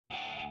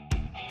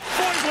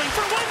wing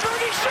for Lindbergh.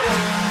 He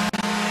shoots!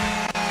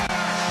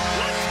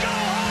 Let's go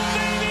home,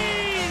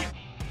 baby!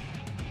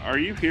 Are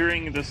you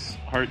hearing this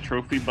Hart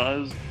Trophy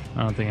buzz?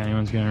 I don't think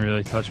anyone's going to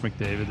really touch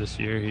McDavid this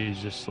year. He's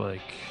just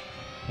like,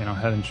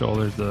 head and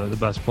shoulders the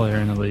best player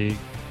in the league.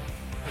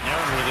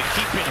 Aaron with a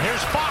keep in.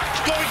 Here's Fox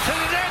going to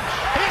the net.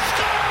 He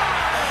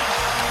scores!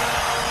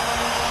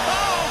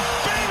 Oh,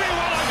 baby,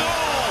 what a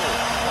goal!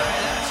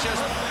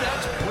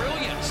 That's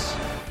brilliance.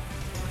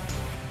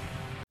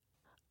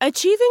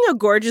 Achieving a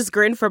gorgeous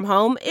grin from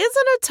home isn't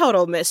a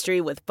total mystery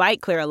with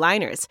Bite Clear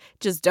aligners.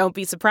 Just don't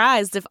be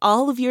surprised if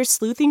all of your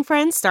sleuthing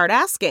friends start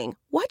asking,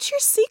 "What's your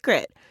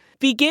secret?"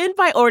 Begin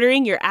by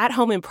ordering your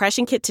at-home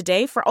impression kit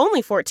today for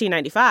only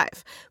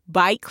 $14.95.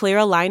 Bite Clear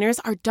aligners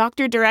are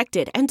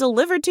doctor-directed and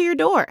delivered to your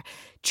door.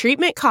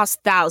 Treatment costs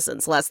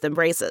thousands less than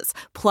braces.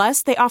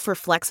 Plus, they offer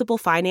flexible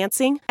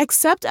financing,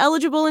 accept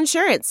eligible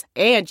insurance,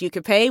 and you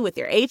can pay with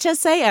your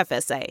HSA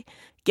FSA.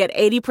 Get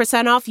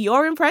 80% off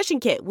your impression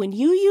kit when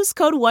you use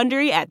code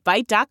WONDERY at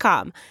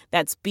Byte.com.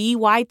 That's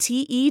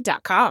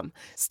BYTE.com.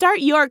 Start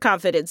your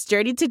confidence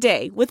journey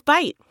today with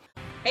Byte.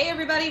 Hey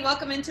everybody,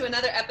 welcome into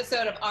another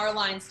episode of Our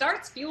Line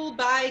Starts, fueled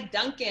by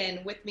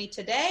Dunkin. With me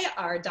today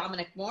are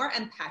Dominic Moore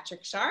and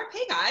Patrick Sharp.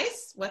 Hey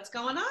guys, what's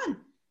going on?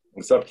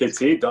 What's up,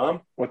 KT?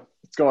 Dom?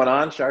 What's going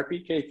on,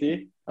 Sharpie,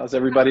 KT? How's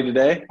everybody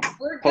today?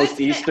 We're good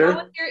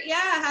Post-Easter?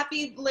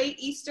 Happy late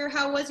Easter.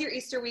 How was your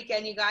Easter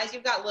weekend, you guys?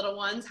 You've got little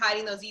ones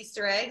hiding those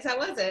Easter eggs. How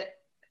was it?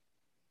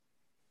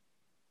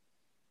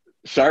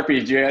 Sharpie,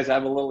 did you guys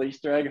have a little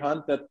Easter egg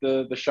hunt at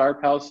the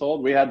Sharp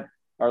household? We had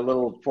our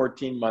little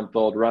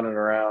 14-month-old running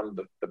around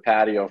the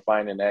patio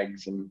finding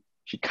eggs, and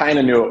she kind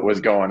of knew what was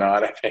going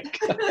on, I think.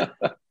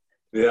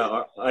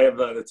 Yeah, I have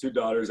the two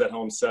daughters at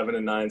home, 7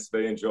 and 9, so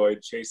they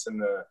enjoyed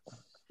chasing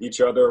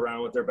each other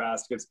around with their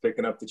baskets,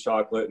 picking up the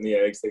chocolate and the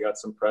eggs. They got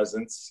some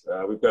presents.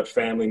 We've got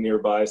family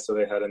nearby, so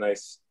they had a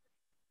nice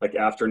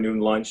afternoon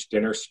lunch,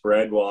 dinner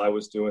spread while I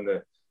was doing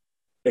the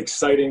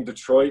exciting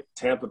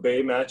Detroit-Tampa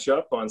Bay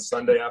matchup on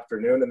Sunday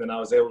afternoon, and then I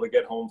was able to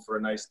get home for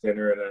a nice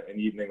dinner and an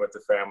evening with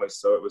the family,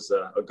 so it was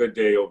a good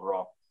day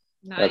overall.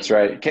 Nice. That's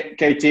right.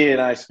 KT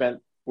and I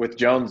spent with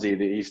Jonesy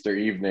the Easter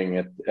evening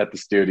at the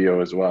studio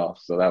as well,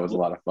 so that was a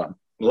lot of fun.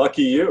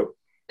 Lucky you.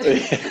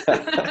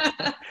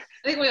 I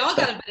think we all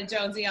got a bit of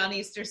Jonesy on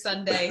Easter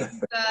Sunday.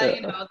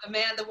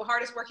 The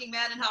hardest working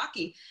man in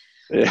hockey.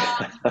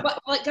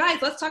 But guys,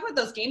 let's talk about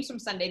those games from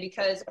Sunday,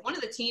 because one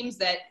of the teams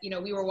that,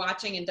 we were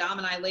watching and Dom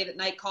and I late at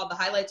night called the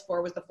highlights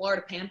for was the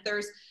Florida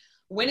Panthers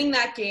winning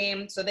that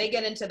game. So they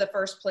get into the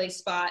first place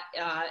spot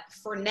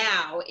for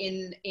now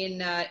in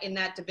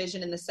that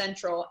division in the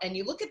Central. And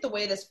you look at the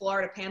way this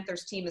Florida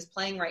Panthers team is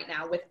playing right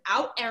now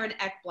without Aaron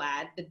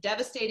Ekblad, the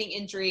devastating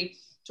injury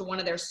to one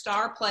of their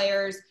star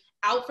players,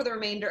 out for the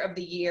remainder of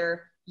the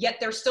year. Yet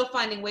they're still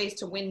finding ways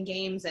to win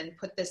games and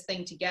put this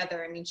thing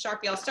together. I mean,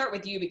 Sharpie, I'll start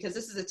with you because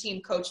this is a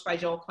team coached by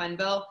Joel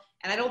Quenneville,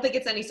 and I don't think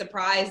it's any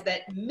surprise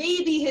that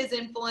maybe his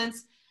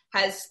influence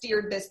has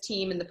steered this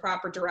team in the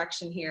proper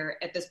direction here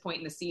at this point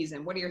in the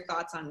season. What are your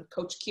thoughts on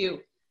Coach Q?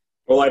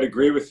 Well, I'd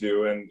agree with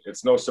you, and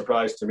it's no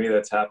surprise to me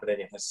that's happening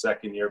in his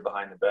second year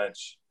behind the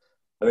bench.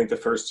 I think the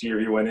first year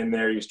he went in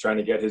there, he was trying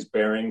to get his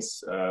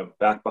bearings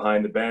back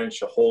behind the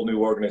bench, a whole new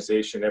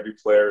organization. Every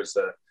player is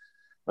a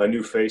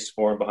new face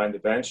for him behind the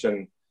bench,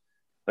 and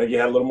I think he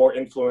had a little more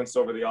influence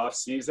over the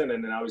offseason,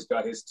 and now he's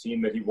got his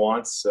team that he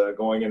wants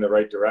going in the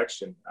right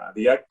direction.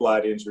 The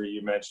Ekblad injury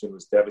you mentioned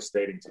was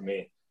devastating to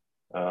me.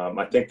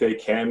 I think they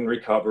can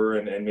recover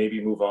and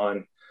maybe move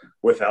on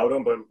without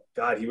him, but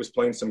God, he was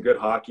playing some good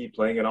hockey,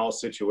 playing in all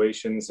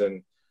situations,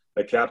 and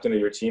the captain of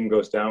your team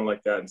goes down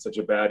like that in such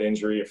a bad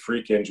injury, a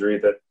freak injury,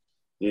 that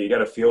you got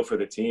to feel for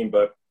the team.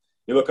 But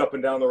you look up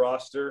and down the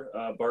roster,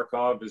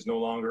 Barkov is no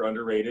longer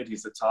underrated.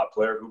 He's the top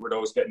player.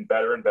 Huberdeau is getting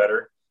better and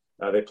better.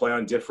 They play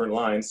on different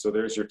lines, so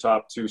there's your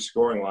top two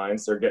scoring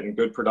lines. They're getting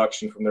good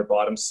production from their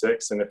bottom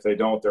six, and if they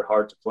don't, they're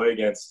hard to play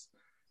against.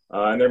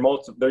 And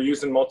they're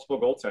using multiple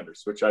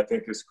goaltenders, which I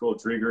think is cool.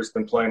 Drieger's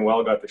been playing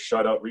well, got the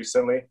shutout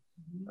recently.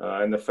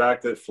 And the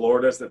fact that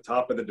Florida's the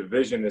top of the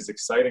division is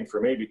exciting for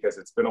me because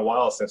it's been a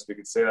while since we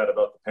could say that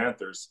about the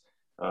Panthers.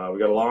 We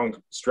got a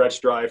long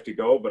stretch drive to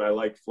go, but I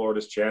like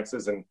Florida's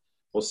chances, and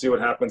we'll see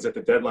what happens at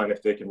the deadline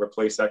if they can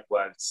replace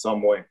Ekblad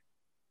some way.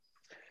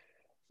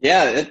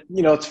 Yeah,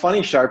 it's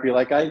funny, Sharpie.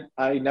 Like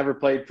I never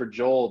played for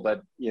Joel,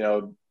 but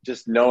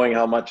just knowing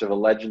how much of a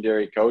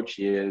legendary coach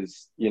he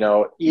is,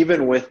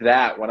 even with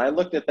that, when I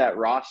looked at that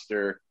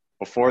roster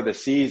before the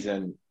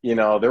season,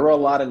 there were a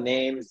lot of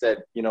names that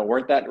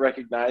weren't that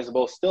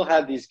recognizable. Still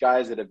had these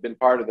guys that have been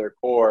part of their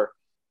core,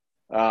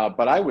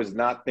 but I was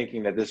not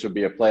thinking that this would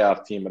be a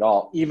playoff team at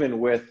all, even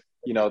with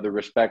the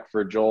respect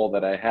for Joel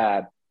that I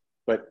had.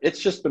 But it's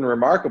just been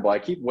remarkable. I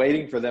keep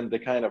waiting for them to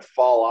kind of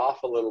fall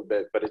off a little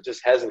bit, but it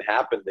just hasn't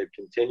happened. They've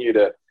continued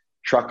to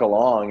truck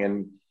along.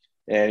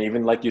 And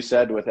even like you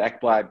said, with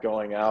Ekblad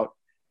going out.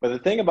 But the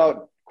thing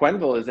about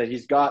Quenneville is that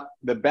he's got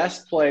the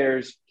best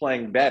players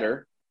playing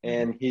better,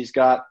 and he's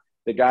got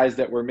the guys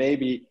that were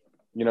maybe,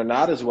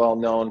 not as well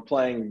known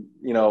playing,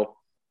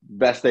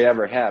 best they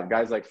ever have.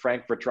 Guys like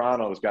Frank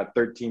Vetrano's got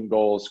 13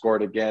 goals,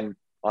 scored again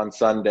on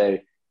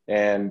Sunday.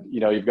 And,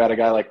 you've got a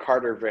guy like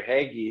Carter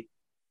Verhaeghe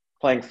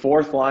playing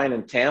fourth line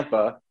in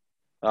Tampa,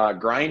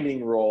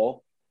 grinding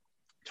role,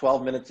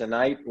 12 minutes a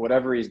night,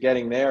 whatever he's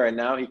getting there. And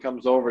now he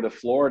comes over to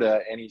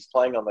Florida and he's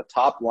playing on the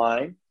top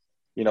line,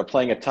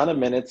 playing a ton of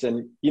minutes.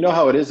 And you know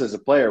how it is as a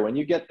player. When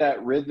you get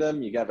that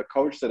rhythm, you have a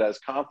coach that has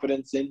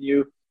confidence in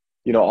you,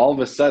 all of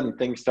a sudden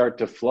things start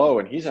to flow.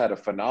 And he's had a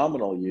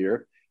phenomenal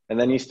year. And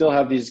then you still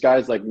have these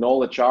guys like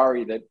Noel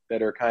Acciari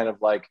that are kind of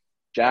like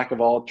jack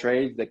of all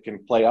trades that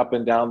can play up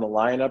and down the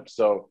lineup.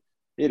 So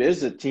it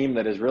is a team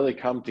that has really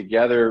come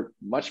together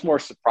much more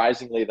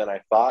surprisingly than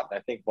I thought. And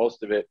I think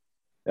most of it,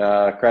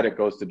 credit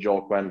goes to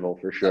Joel Quenneville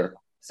for sure.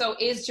 So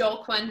is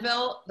Joel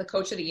Quenneville the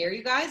coach of the year,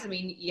 you guys? I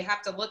mean, you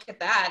have to look at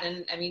that.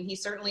 And I mean, he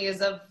certainly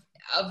is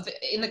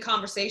in the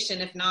conversation,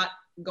 if not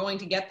going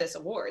to get this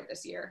award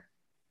this year.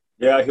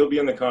 Yeah, he'll be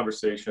in the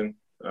conversation.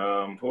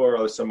 Who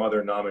are some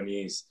other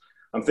nominees?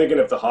 I'm thinking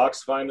if the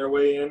Hawks find their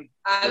way in.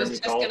 I was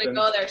just going to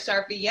go there,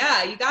 Sharpie.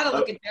 Yeah, you got to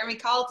look at Jeremy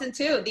Colleton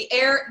too, the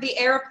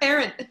heir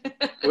apparent.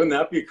 Wouldn't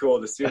that be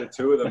cool to see the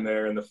two of them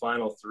there in the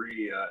final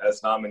three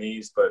as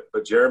nominees?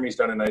 But Jeremy's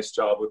done a nice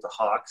job with the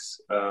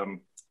Hawks. I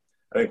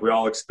think we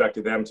all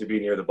expected them to be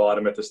near the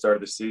bottom at the start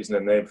of the season,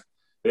 and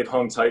they've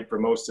hung tight for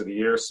most of the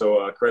year.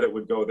 So credit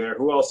would go there.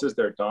 Who else is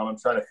there, Dom? I'm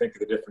trying to think of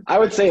the different. I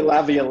would say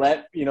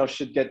Laviolette,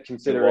 should get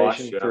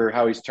consideration for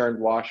how he's turned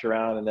Wash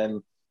around, and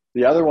then.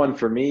 The other one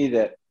for me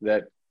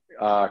that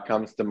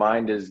comes to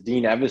mind is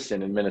Dean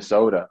Evison in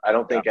Minnesota. I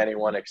don't think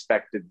anyone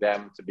expected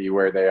them to be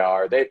where they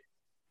are.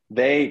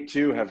 They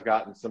too have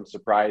gotten some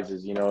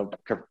surprises.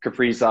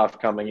 Kaprizov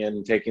coming in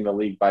and taking the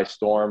league by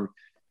storm.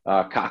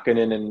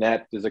 Kakkonen in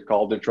net is a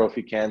Calder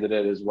Trophy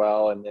candidate as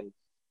well. And then,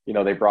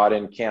 they brought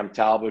in Cam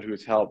Talbot,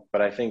 who's helped.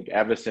 But I think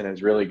Evison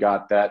has really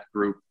got that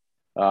group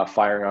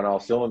firing on all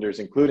cylinders,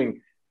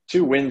 including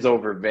 2 wins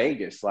over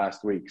Vegas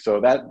last week.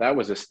 So that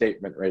was a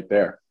statement right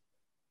there.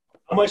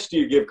 How much do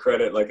you give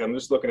credit? Like, I'm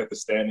just looking at the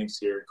standings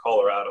here.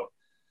 Colorado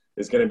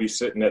is going to be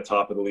sitting at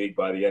top of the league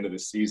by the end of the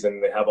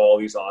season. They have all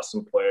these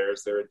awesome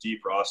players. They're a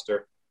deep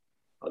roster.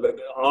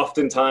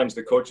 Oftentimes,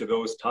 the coach of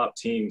those top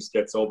teams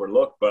gets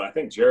overlooked, but I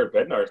think Jared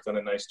Bednar's done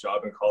a nice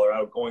job in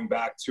Colorado going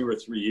back 2 or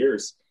 3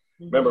 years.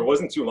 Mm-hmm. Remember, it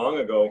wasn't too long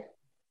ago.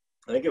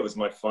 I think it was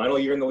my final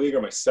year in the league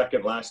or my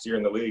second last year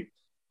in the league.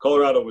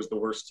 Colorado was the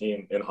worst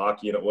team in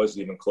hockey, and it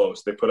wasn't even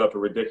close. They put up a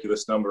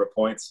ridiculous number of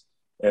points.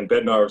 And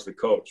Bednar was the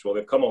coach. Well,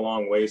 they've come a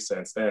long way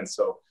since then.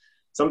 So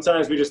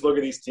sometimes we just look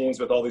at these teams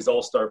with all these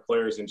all-star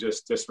players and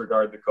just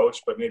disregard the coach,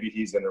 but maybe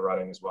he's in the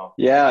running as well.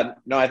 Yeah,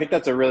 no, I think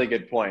that's a really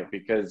good point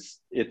because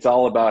it's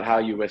all about how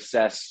you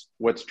assess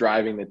what's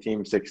driving the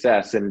team's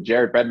success. And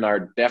Jared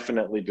Bednar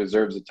definitely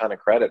deserves a ton of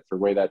credit for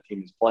the way that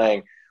team is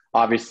playing.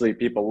 Obviously,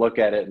 people look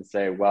at it and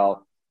say,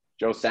 well,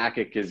 Joe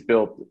Sakic has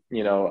built,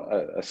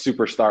 a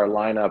superstar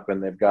lineup,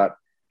 and they've got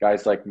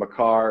guys like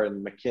Makar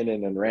and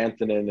McKinnon and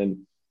Rantanen and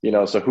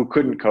so who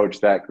couldn't coach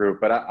that group?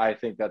 But I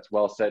think that's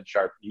well said,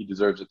 Sharp. He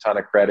deserves a ton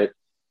of credit.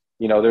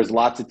 There's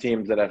lots of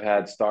teams that have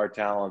had star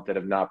talent that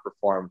have not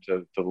performed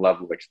to the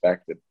level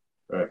expected.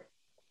 Right.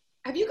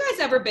 Have you guys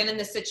ever been in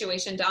this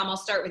situation, Dom? I'll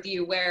start with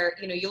you, where,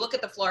 you look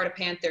at the Florida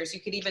Panthers. You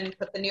could even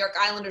put the New York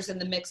Islanders in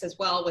the mix as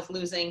well with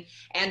losing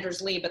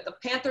Anders Lee. But the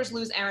Panthers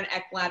lose Aaron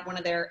Ekblad, one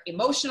of their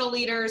emotional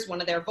leaders,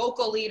 one of their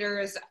vocal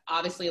leaders,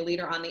 obviously a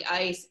leader on the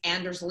ice.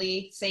 Anders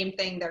Lee, same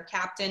thing, their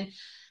captain.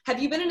 Have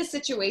you been in a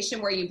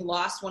situation where you've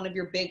lost one of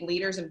your big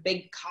leaders and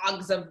big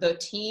cogs of the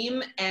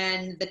team,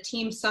 and the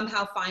team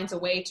somehow finds a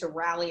way to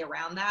rally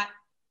around that?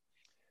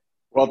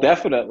 Well,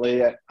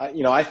 definitely.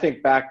 I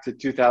think back to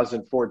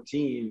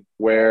 2014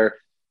 where,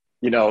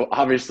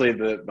 obviously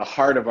the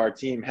heart of our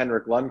team,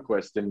 Henrik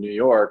Lundqvist in New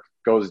York,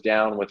 goes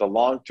down with a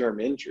long-term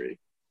injury.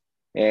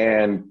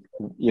 And,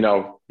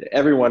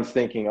 everyone's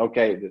thinking,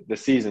 okay, the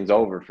season's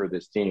over for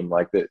this team.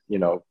 Like,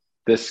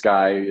 this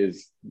guy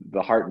is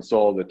the heart and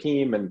soul of the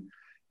team and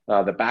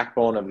the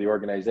backbone of the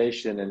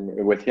organization.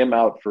 And with him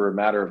out for a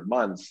matter of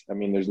months,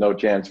 there's no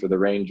chance for the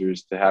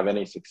Rangers to have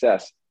any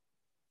success.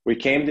 We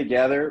came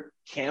together.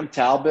 Cam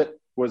Talbot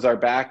was our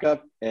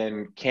backup,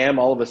 and Cam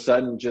all of a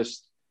sudden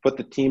just put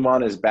the team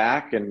on his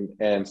back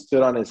and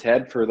stood on his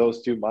head for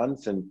those 2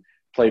 months and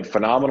played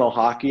phenomenal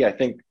hockey. I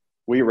think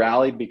we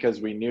rallied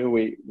because we knew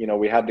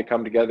we had to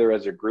come together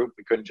as a group.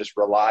 We couldn't just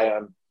rely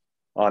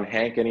on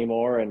Hank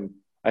anymore. And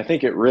I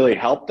think it really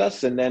helped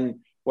us. And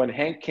then when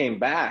Hank came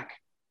back,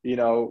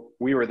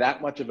 we were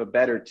that much of a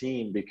better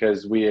team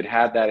because we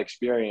had that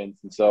experience.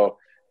 And so,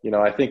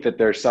 I think that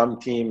there's some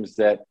teams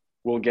that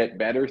will get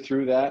better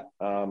through that.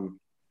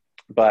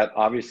 But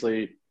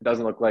obviously it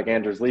doesn't look like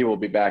Anders Lee will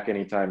be back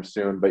anytime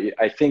soon. But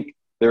I think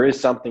there is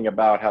something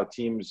about how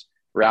teams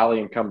rally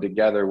and come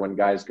together when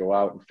guys go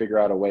out and figure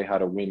out a way how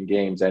to win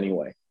games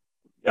anyway.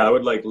 Yeah, I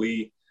would like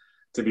Lee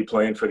to be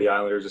playing for the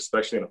Islanders,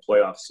 especially in a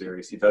playoff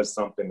series. He does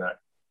something that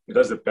he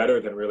does it better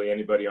than really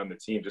anybody on the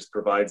team, just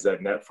provides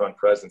that net front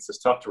presence. It's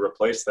tough to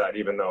replace that,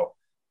 even though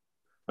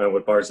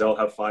would Barzal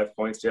have 5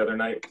 points the other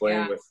night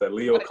playing with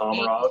Leo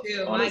Komarov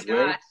on his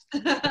wing?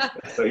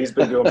 So he's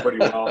been doing pretty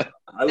well.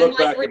 I look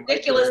back at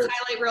ridiculous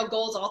highlight reel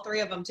goals, all three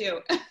of them too.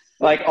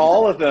 Like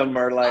all of them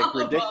are like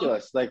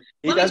ridiculous. Like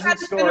he doesn't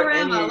score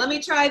any. Let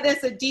me try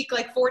this. A deke,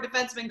 like 4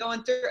 defensemen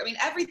going through. I mean,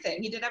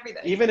 everything. He did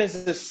everything. Even his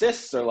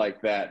assists are like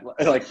that.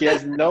 Like he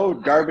has no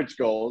garbage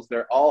goals.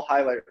 They're all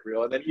highlight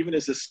reel. And then even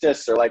his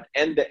assists are like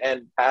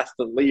end-to-end pass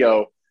to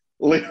Leo.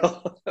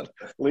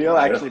 Leo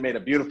actually made a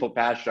beautiful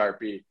pass,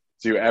 Sharpie,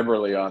 to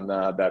Eberle on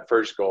that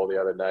first goal the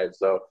other night.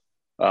 So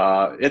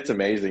it's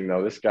amazing,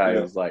 though. This guy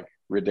is like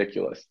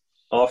ridiculous.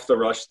 Off the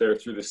rush there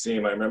through the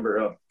seam. I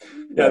remember,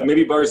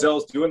 maybe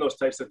Barzal's doing those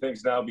types of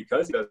things now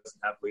because he doesn't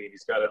have lead.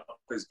 He's got to up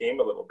his game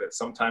a little bit.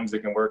 Sometimes it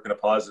can work in a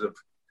positive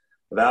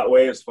that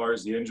way as far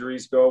as the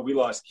injuries go. We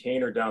lost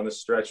Kaner down the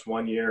stretch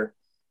one year,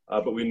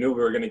 but we knew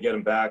we were going to get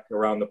him back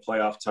around the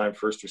playoff time,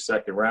 first or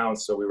second round.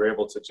 So we were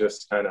able to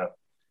just kind of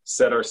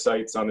set our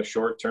sights on the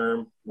short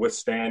term,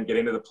 withstand, get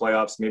into the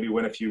playoffs, maybe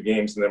win a few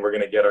games, and then we're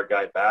going to get our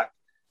guy back.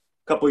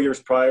 A couple of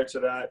years prior to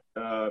that,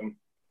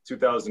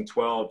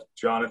 2012,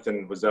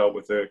 Jonathan was out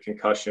with a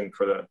concussion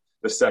for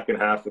the second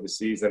half of the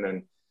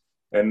season.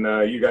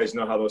 And you guys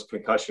know how those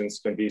concussions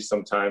can be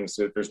sometimes.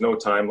 There's no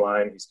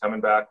timeline. He's coming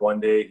back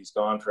one day. He's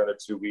gone for another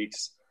 2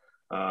 weeks.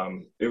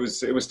 It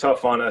was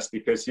tough on us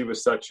because he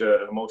was such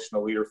an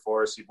emotional leader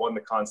for us. He won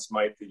the Conn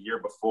Smythe the year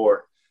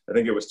before. I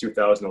think it was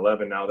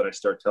 2011 now that I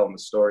start telling the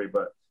story.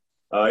 But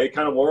it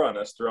kind of wore on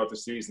us throughout the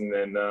season.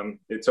 And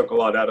it took a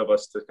lot out of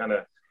us to kind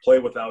of play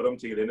without him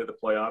to get into the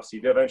playoffs. He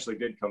eventually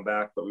did come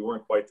back, but we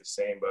weren't quite the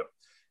same. But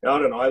I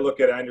don't know. I look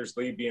at Anders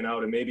Lee being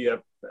out, and maybe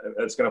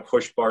that's going to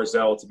push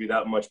Barzal to be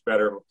that much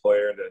better of a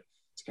player and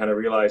to kind of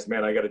realize,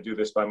 man, I got to do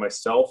this by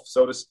myself,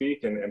 so to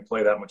speak, and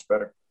play that much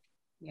better.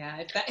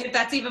 Yeah, if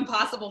that's even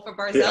possible for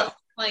Barzal,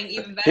 playing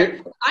even better.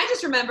 I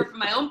just remember from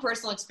my own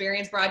personal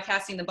experience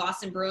broadcasting the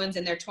Boston Bruins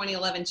and their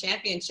 2011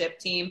 championship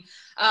team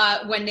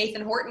when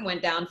Nathan Horton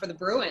went down for the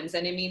Bruins.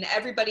 And I mean,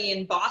 everybody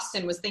in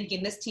Boston was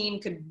thinking this team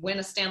could win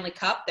a Stanley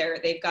Cup.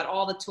 They've got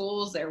all the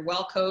tools. They're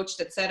well coached,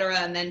 et cetera.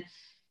 And then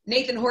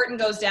Nathan Horton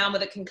goes down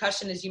with a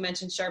concussion, as you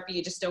mentioned, Sharpie.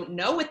 You just don't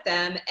know with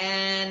them.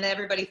 And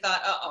everybody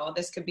thought,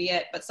 this could be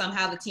it. But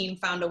somehow the team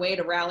found a way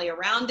to rally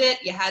around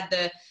it. You had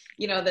the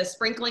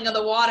sprinkling of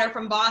the water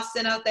from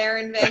Boston out there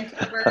in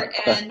Vancouver,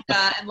 and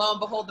lo and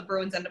behold, the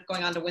Bruins end up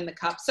going on to win the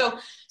Cup.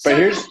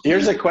 But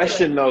here's a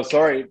question, though.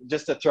 Sorry,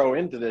 just to throw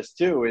into this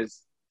too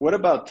is, what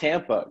about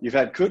Tampa? You've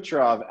had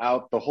Kucherov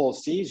out the whole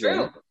season.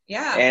 True.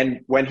 Yeah.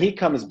 And when he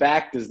comes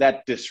back, does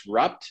that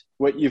disrupt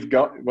what you've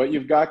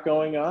got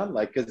going on?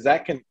 Like, because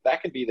that can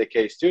be the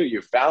case too.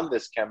 You found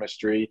this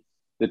chemistry.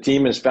 The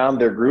team has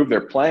found their groove. They're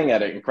playing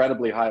at an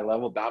incredibly high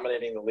level,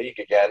 dominating the league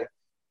again.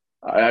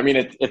 I mean,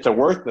 it's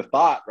worth the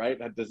thought, right?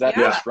 Does that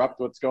disrupt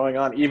what's going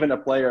on, even a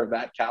player of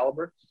that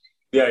caliber?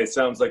 Yeah, it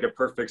sounds like a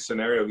perfect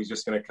scenario. He's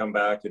just going to come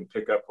back and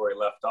pick up where he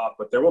left off.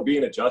 But there will be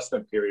an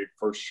adjustment period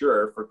for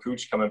sure for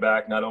Cooch coming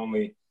back, not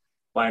only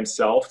by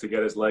himself to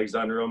get his legs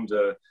under him,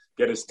 to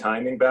get his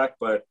timing back,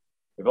 but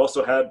we've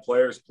also had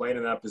players playing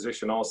in that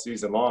position all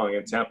season long,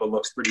 and Tampa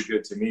looks pretty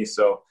good to me.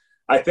 So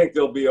I think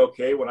they'll be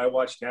okay. When I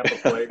watch Tampa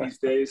play these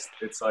days,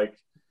 it's like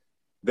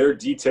their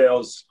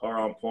details are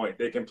on point.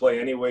 They can play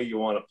any way you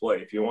want to play.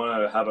 If you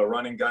want to have a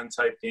run and gun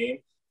type game,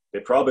 they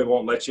probably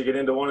won't let you get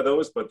into one of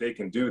those, but they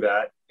can do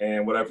that.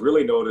 And what I've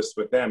really noticed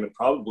with them, and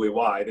probably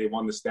why they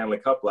won the Stanley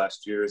Cup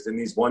last year, is in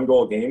these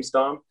one-goal games,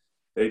 Dom,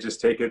 they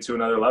just take it to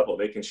another level.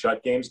 They can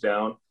shut games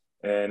down.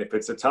 And if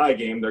it's a tie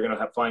game, they're going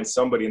to find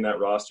somebody in that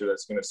roster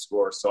that's going to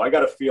score. So I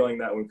got a feeling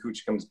that when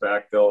Cooch comes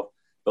back, they'll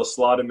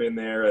slot him in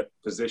there at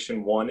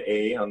position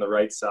 1A on the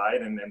right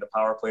side, and the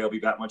power play will be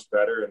that much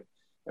better.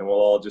 And we'll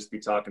all just be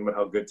talking about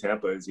how good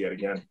Tampa is yet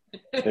again.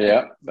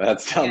 Yeah,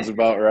 that sounds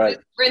about right.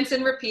 Rinse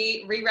and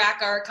repeat,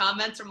 re-rack our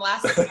comments from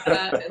last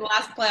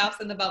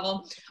playoffs in the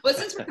bubble. Well,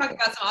 since we're talking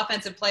about some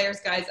offensive players,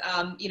 guys,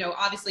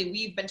 obviously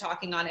we've been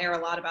talking on air a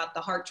lot about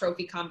the Hart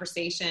Trophy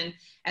conversation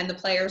and the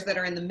players that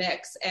are in the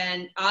mix.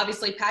 And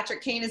obviously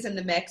Patrick Kane is in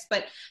the mix,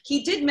 but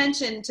he did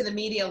mention to the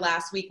media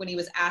last week when he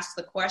was asked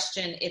the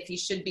question if he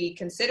should be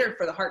considered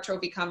for the Hart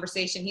Trophy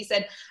conversation, he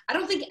said, I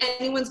don't think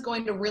anyone's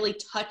going to really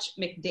touch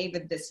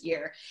McDavid this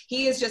year.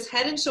 He is just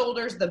head and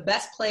shoulders the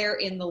best player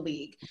in the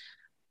league.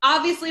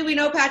 Obviously, we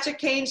know Patrick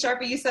Kane.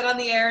 Sharpie, you said on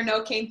the air,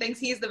 no, Kane thinks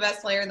he's the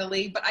best player in the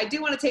league. But I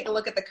do want to take a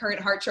look at the current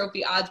Hart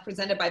Trophy odds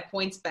presented by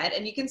PointsBet.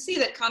 And you can see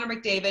that Connor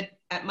McDavid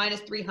at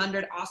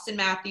 -300, Austin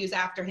Matthews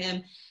after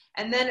him,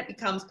 and then it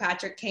becomes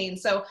Patrick Kane.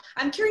 So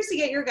I'm curious to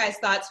get your guys'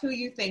 thoughts, who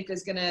you think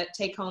is going to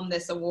take home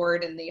this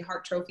award in the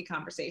Hart Trophy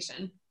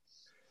conversation.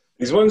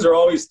 These ones are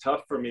always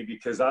tough for me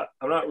because I'm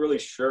not really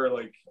sure,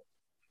 like,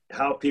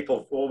 how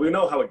people – well, we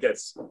know how it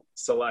gets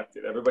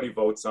selected. Everybody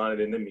votes on it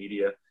in the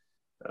media.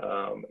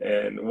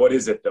 And what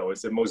is it, though?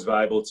 Is it most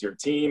valuable to your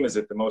team? Is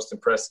it the most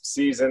impressive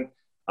season?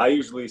 I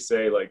usually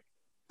say, like,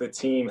 the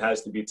team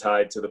has to be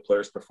tied to the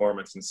player's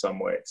performance in some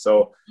way.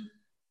 So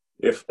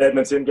if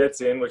Edmonton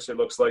gets in, which it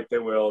looks like they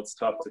will, it's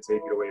tough to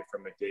take it away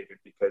from McDavid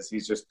because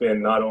he's just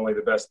been not only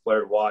the best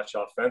player to watch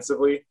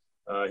offensively,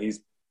 he's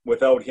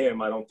without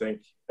him, I don't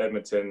think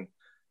Edmonton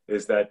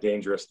is that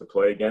dangerous to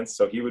play against.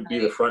 So he would be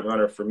the front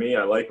runner for me.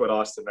 I like what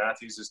Austin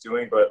Matthews is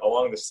doing, but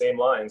along the same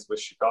lines with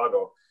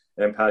Chicago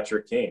and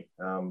Patrick Kane.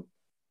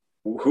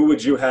 Who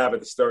would you have at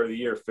the start of the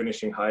year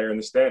finishing higher in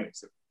the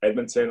standings,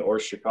 Edmonton or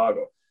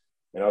Chicago?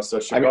 So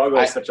Chicago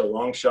is such a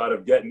long shot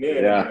of getting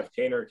in. Yeah. And if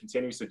Kaner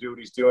continues to do what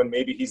he's doing,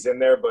 maybe he's in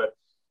there. But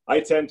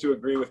I tend to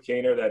agree with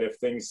Kaner that if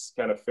things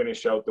kind of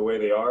finish out the way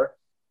they are,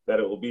 that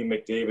it will be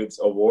McDavid's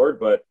award.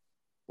 But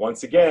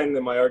once again,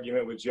 in my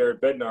argument with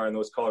Jared Bednar and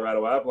those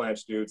Colorado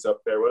Avalanche dudes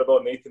up there, what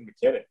about Nathan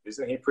MacKinnon?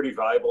 Isn't he pretty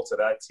valuable to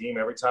that team?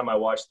 Every time I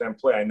watch them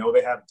play, I know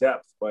they have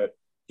depth, but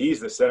he's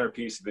the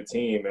centerpiece of the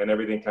team, and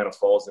everything kind of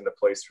falls into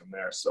place from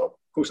there. So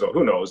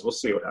who knows? We'll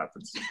see what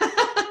happens.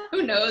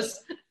 Who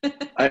knows?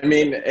 I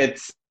mean,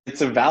 it's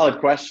a valid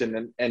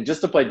question. And just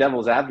to play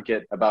devil's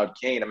advocate about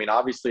Kane, I mean,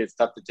 obviously it's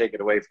tough to take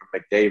it away from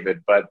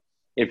McDavid, but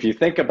if you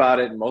think about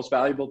it, most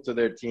valuable to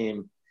their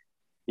team,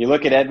 you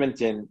look at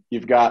Edmonton,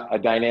 you've got a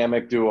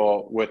dynamic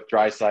duo with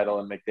Draisaitl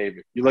and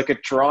McDavid. You look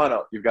at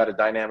Toronto, you've got a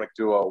dynamic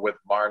duo with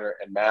Marner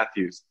and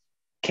Matthews.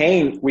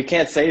 Kane, we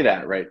can't say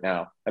that right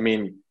now. I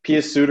mean,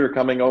 Pius Suter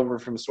coming over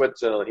from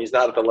Switzerland, he's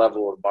not at the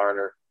level of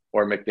Marner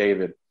or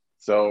McDavid.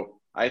 So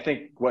I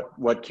think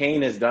what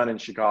Kane has done in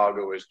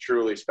Chicago is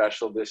truly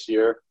special this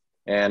year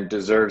and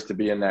deserves to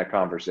be in that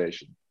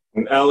conversation.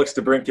 And Alex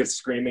DeBrinket's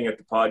screaming at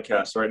the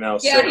podcast right now.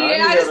 Yeah,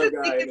 I was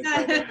just thinking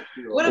that.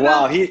 What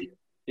about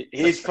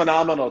he's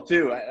phenomenal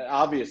too.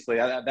 Obviously,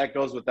 that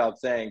goes without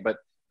saying. But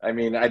I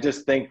mean, I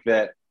just think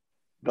that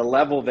the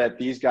level that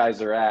these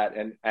guys are at,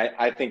 and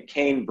I think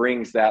Kane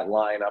brings that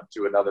line up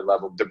to another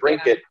level.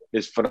 DeBrinket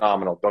is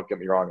phenomenal. Don't get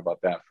me wrong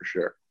about that for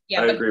sure.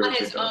 Yeah, but on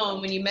his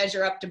own, when you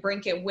measure up to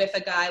Brinkett with a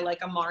guy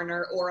like a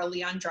Marner or a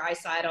Leon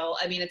Draisaitl,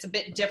 I mean, it's a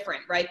bit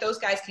different, right? Those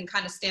guys can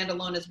kind of stand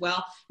alone as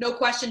well. No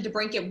question,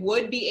 DeBrincat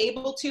would be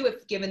able to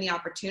if given the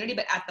opportunity,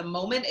 but at the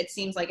moment, it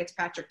seems like it's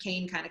Patrick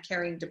Kane kind of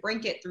carrying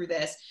DeBrincat through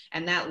this.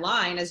 And that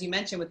line, as you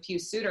mentioned with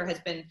Pius Suter, has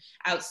been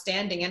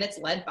outstanding, and it's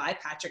led by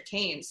Patrick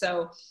Kane.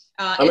 So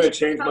I'm going to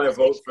change my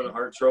vote for the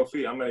Hart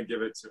Trophy. I'm going to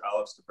give it to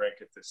Alex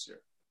DeBrincat this year.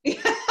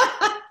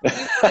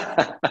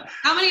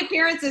 How many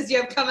appearances do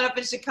you have coming up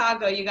in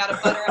Chicago? You got to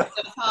butter up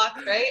those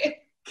Hawks, right?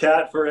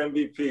 Cat for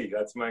MVP.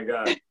 That's my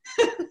guy.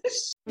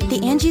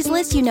 The Angie's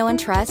List you know and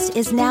trust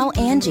is now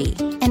Angie,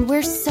 and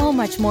we're so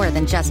much more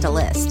than just a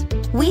list.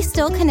 We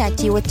still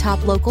connect you with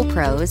top local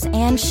pros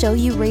and show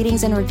you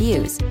ratings and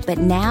reviews, but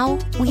now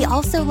we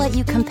also let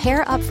you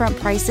compare upfront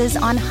prices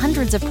on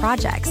hundreds of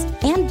projects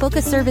and book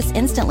a service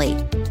instantly.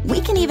 We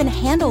can even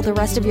handle the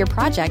rest of your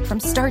project from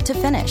start to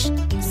finish.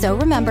 So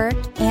remember,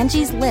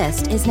 Angie's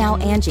List is now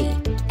Angie,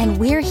 and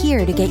we're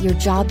here to get your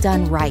job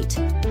done right.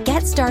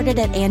 Get started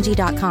at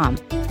Angie.com.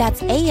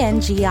 That's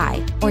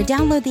ANGI, or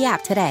download the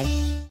app today.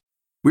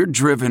 We're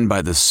driven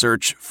by the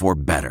search for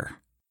better.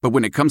 But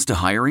when it comes to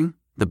hiring,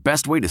 the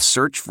best way to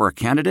search for a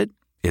candidate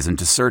isn't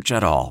to search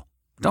at all.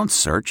 Don't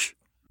search,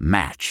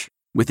 match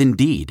with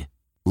Indeed.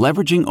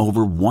 Leveraging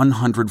over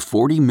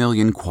 140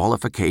 million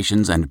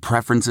qualifications and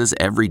preferences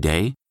every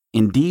day,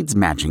 Indeed's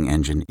matching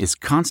engine is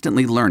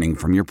constantly learning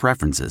from your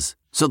preferences.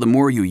 So the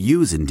more you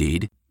use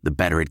Indeed, the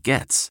better it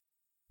gets.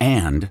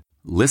 And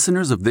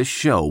listeners of this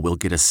show will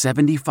get a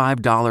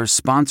 $75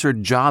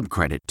 sponsored job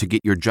credit to get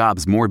your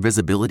jobs more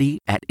visibility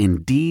at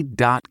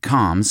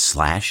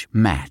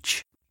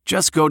Indeed.com/match.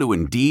 Just go to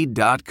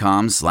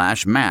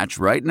Indeed.com/match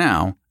right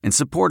now and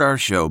support our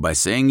show by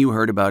saying you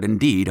heard about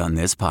Indeed on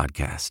this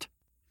podcast.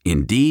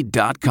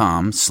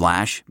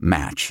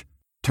 Indeed.com/match.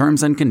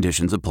 Terms and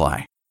conditions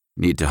apply.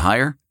 Need to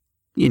hire?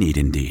 You need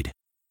Indeed.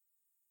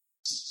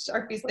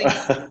 Sharpie's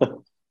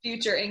thinking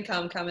future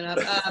income coming up.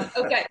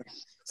 Okay.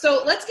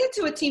 So let's get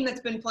to a team that's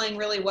been playing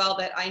really well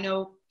that I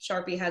know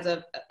Sharpie has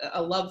a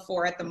love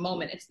for at the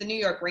moment. It's the New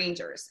York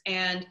Rangers,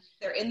 and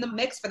they're in the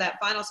mix for that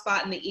final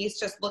spot in the East.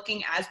 Just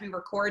looking as we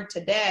record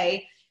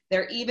today,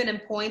 they're even in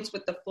points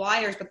with the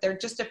Flyers, but they're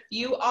just a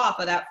few off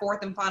of that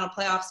fourth and final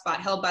playoff spot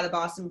held by the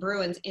Boston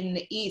Bruins in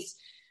the East.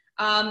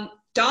 Dom,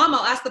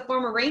 I'll ask the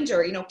former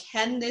Ranger,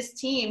 can this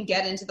team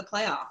get into the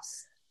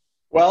playoffs?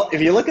 Well,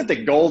 if you look at the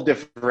goal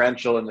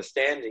differential in the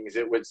standings,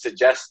 it would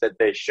suggest that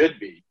they should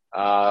be.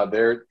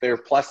 They're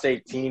plus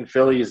 18.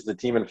 Philly is the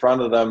team in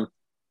front of them.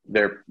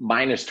 They're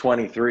minus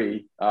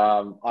 23.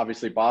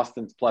 Obviously,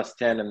 Boston's plus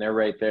 10, and they're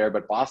right there.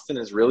 But Boston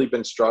has really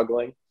been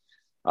struggling.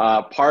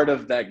 Part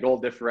of that goal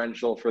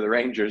differential for the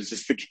Rangers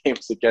is the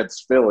games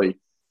against Philly.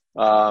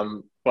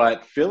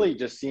 But Philly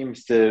just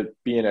seems to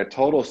be in a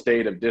total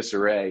state of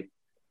disarray.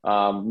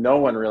 No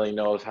one really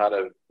knows how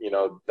to,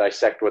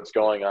 dissect what's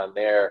going on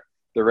there.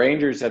 The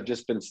Rangers have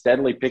just been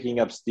steadily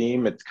picking up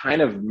steam. It's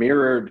kind of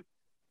mirrored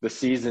the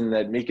season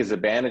that Mika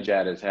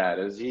Zibanejad has had.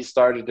 As he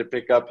started to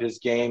pick up his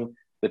game,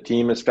 the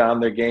team has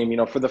found their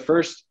game. For the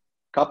first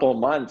couple of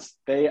months,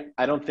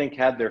 I don't think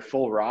had their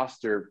full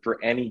roster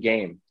for any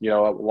game.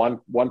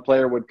 One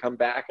player would come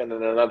back and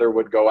then another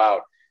would go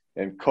out,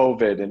 and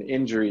COVID and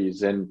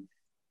injuries and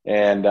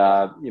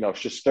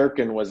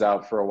Shesterkin was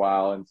out for a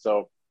while. And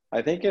so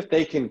I think if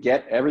they can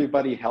get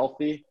everybody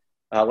healthy,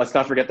 let's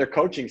not forget their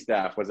coaching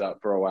staff was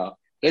out for a while.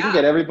 They can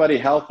get everybody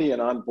healthy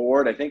and on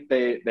board. I think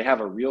they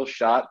have a real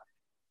shot.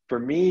 For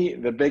me,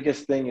 the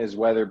biggest thing is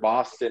whether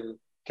Boston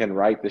can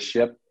right the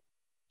ship,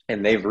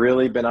 and they've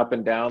really been up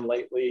and down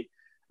lately.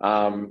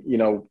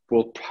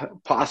 We'll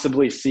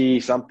possibly see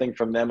something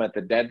from them at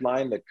the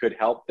deadline that could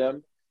help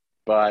them.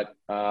 But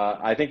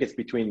I think it's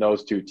between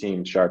those two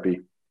teams,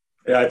 Sharpie.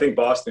 Yeah, I think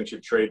Boston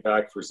should trade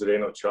back for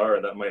Zdeno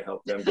Chara. That might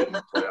help them get in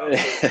the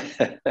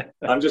playoffs.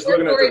 I'm just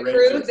looking at the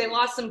Rangers. They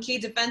lost some key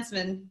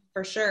defensemen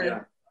for sure. Yeah,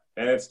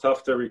 and it's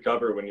tough to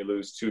recover when you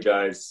lose two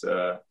guys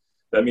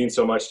that mean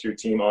so much to your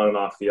team on and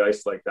off the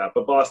ice like that.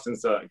 But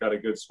Boston's got a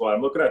good squad.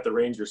 I'm looking at the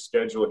Rangers'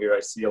 schedule here.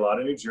 I see a lot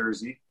of New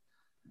Jersey,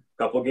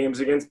 a couple games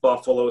against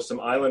Buffalo, some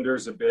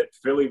Islanders a bit.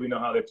 Philly, we know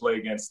how they play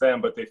against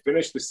them, but they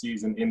finished the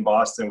season in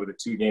Boston with a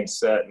 2-game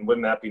set. And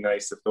wouldn't that be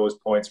nice if those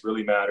points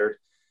really mattered?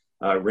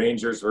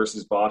 Rangers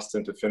versus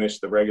Boston to finish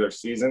the regular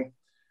season.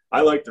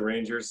 I like the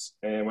Rangers,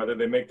 and whether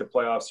they make the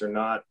playoffs or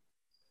not,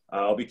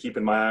 I'll be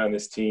keeping my eye on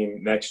this team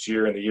next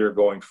year and the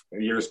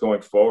years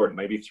going forward.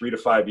 Maybe 3 to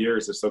 5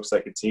 years, this looks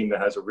like a team that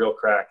has a real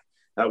crack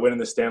at winning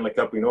the Stanley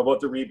Cup. We know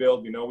about the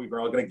rebuild. We know we're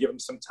all going to give them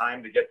some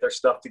time to get their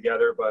stuff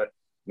together, but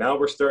now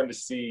we're starting to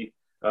see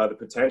the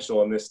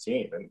potential in this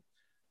team. And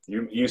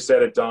you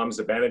said it, Dom.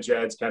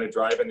 Zibanejad's kind of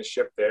driving the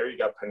ship there. You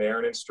got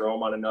Panarin and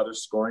Strome on another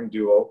scoring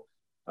duo.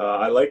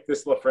 I like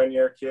this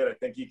Lafreniere kid. I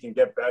think he can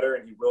get better,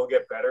 and he will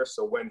get better.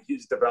 So when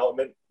his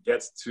development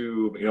gets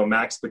to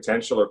max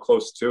potential or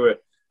close to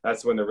it,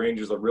 that's when the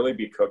Rangers will really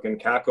be cooking.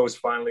 Kakko's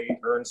finally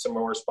earned some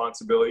more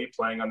responsibility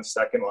playing on the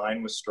second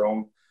line with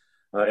Strome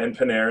and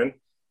Panarin.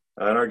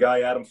 And our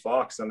guy Adam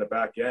Fox on the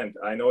back end.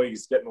 I know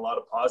he's getting a lot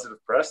of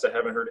positive press. I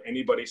haven't heard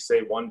anybody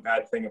say one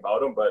bad thing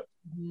about him, but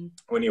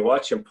when you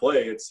watch him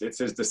play, it's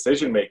his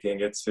decision-making.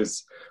 It's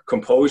his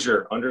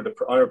composure under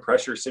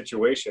pressure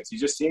situations. He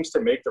just seems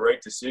to make the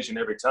right decision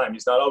every time.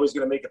 He's not always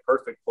going to make a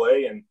perfect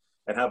play and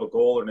have a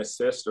goal or an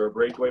assist or a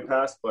breakaway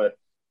pass, but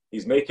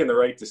he's making the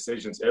right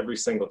decisions every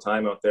single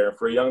time out there.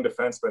 For a young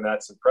defenseman,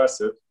 that's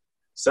impressive.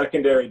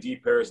 Secondary D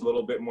pair is a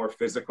little bit more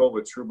physical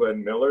with Trouba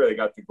and Miller. They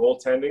got the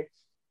goaltending.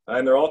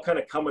 And they're all kind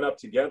of coming up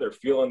together,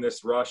 feeling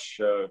this rush,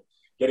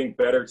 getting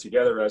better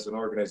together as an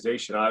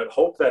organization. I would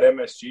hope that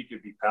MSG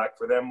could be packed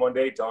for them one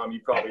day. Dom, you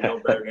probably know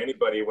better than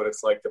anybody what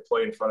it's like to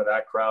play in front of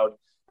that crowd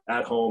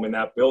at home in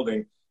that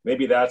building.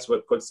 Maybe that's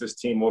what puts this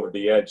team over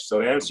the edge.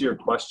 So to answer your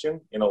question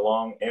in a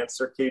long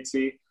answer,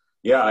 KT,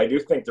 yeah, I do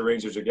think the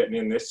Rangers are getting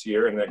in this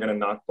year, and they're going to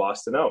knock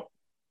Boston out.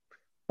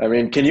 I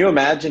mean, can you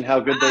imagine how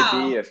good they'd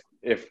be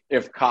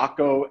if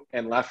Kakko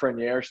and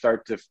Lafreniere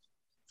start to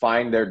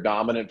find their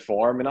dominant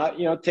form? And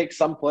it takes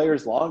some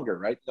players longer,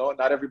 right? No,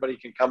 not everybody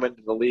can come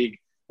into the league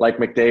like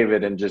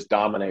McDavid and just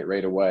dominate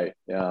right away.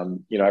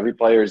 Every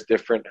player is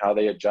different, how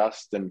they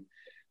adjust. And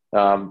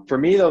for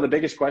me, though, the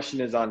biggest question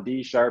is on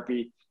D,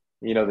 Sharpie.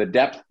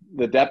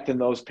 The depth in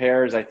those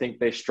pairs, I think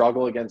they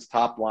struggle against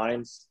top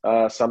lines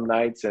some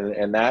nights.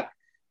 And that,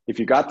 if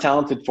you got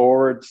talented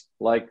forwards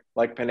like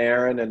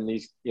Panarin and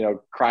these,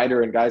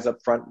 Kreider and guys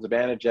up front,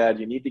 Zibanejad,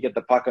 you need to get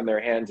the puck in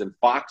their hands. And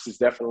Fox is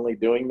definitely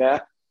doing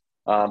that.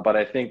 But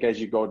I think as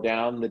you go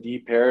down the D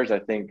pairs, I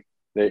think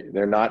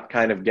they're not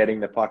kind of getting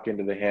the puck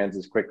into the hands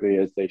as quickly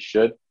as they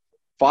should.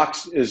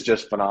 Fox is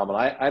just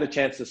phenomenal. I had a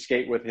chance to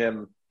skate with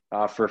him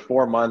for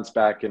 4 months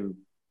back in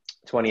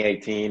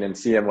 2018 and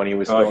see him when he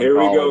was still here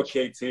in we go,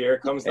 college. KT. Here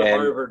comes the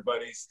Harvard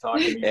buddies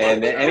talking.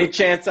 And any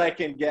chance I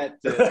can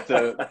get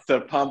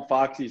to pump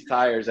Foxy's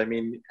tires. I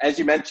mean, as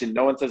you mentioned,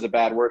 no one says a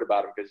bad word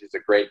about him because he's a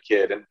great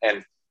kid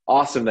and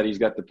awesome that he's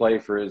got to play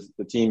for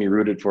the team he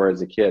rooted for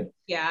as a kid.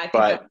 Yeah, I think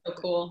that's so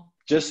cool.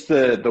 Just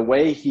the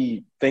way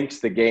he thinks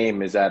the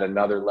game is at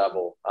another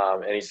level,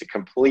 and he's a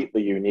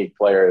completely unique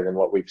player than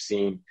what we've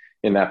seen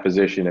in that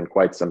position in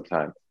quite some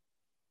time.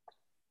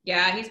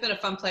 Yeah, he's been a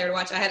fun player to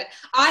watch.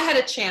 I had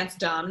a chance,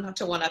 Dom, not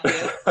to one-up you,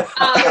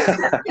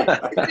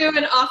 to do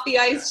an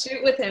off-the-ice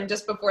shoot with him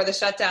just before the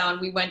shutdown.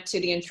 We went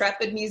to the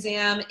Intrepid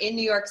Museum in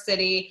New York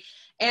City,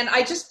 and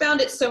I just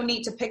found it so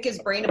neat to pick his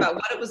brain about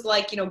what it was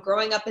like,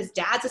 growing up. His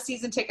dad's a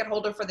season ticket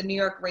holder for the New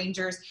York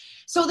Rangers.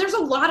 So there's a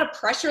lot of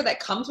pressure that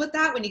comes with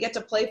that when you get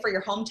to play for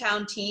your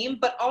hometown team.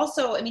 But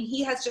also, I mean,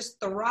 he has just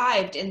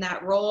thrived in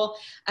that role,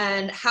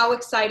 and how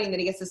exciting that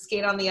he gets to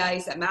skate on the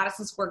ice at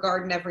Madison Square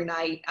Garden every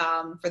night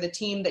for the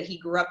team that he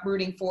grew up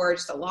rooting for,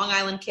 just a Long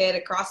Island kid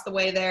across the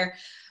way there.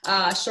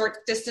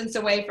 Short distance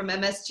away from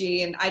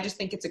MSG, and I just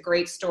think it's a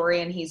great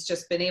story, and he's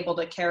just been able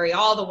to carry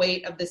all the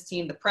weight of this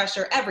team, the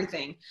pressure,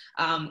 everything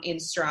in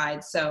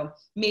stride. So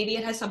maybe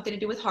it has something to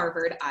do with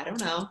Harvard. I don't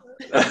know.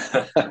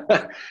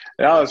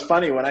 Yeah, it was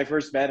funny when I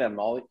first met him.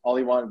 All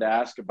he wanted to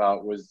ask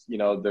about was,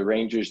 the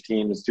Rangers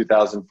team's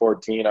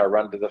 2014, our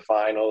run to the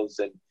finals,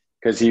 and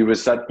because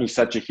he's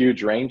such a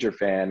huge Ranger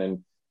fan,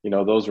 and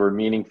those were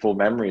meaningful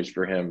memories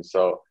for him.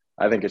 So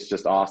I think it's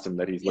just awesome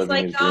that he's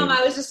living his dream.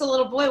 I was just a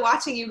little boy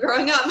watching you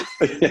growing up.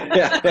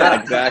 yeah,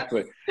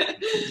 exactly.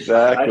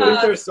 I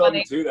think there's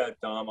something to that,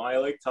 Dom. I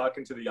like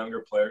talking to the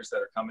younger players that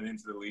are coming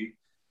into the league,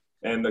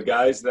 and the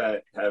guys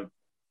that have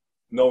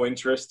no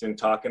interest in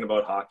talking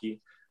about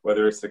hockey,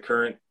 whether it's the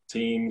current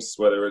teams,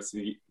 whether it's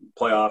the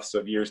playoffs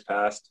of years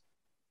past.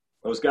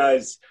 Those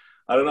guys,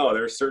 I don't know,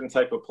 they're a certain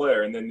type of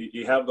player. And then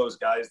you have those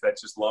guys that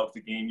just love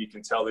the game. You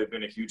can tell they've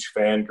been a huge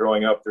fan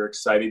growing up. They're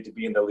excited to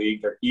be in the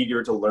league. They're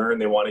eager to learn.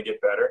 They want to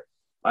get better.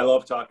 I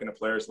love talking to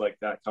players like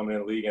that coming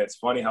in the league. And it's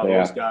funny how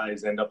those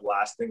guys end up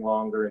lasting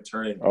longer and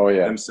turning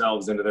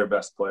themselves into their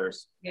best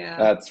players. Yeah,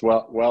 that's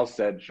well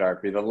said,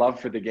 Sharpie. The love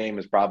for the game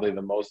is probably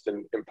the most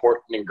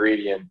important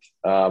ingredient.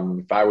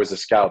 If I was a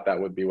scout, that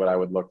would be what I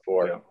would look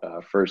for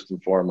first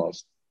and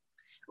foremost.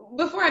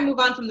 Before I move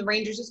on from the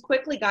Rangers, just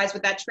quickly, guys,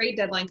 with that trade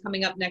deadline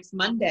coming up next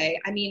Monday,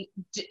 I mean,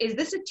 is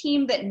this a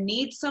team that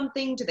needs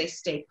something? Do they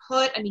stay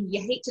put? I mean, you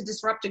hate to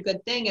disrupt a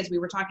good thing, as we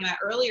were talking about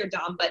earlier,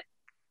 Dom, but,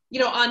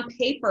 on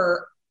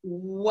paper,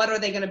 what are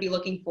they going to be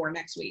looking for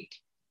next week?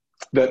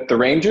 The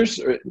Rangers?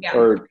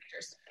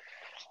 Rangers.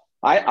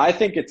 I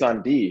think it's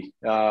on D.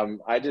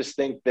 I just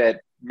think that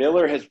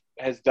Miller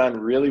has done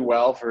really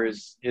well for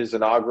his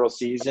inaugural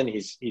season.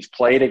 He's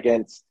played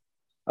against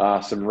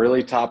some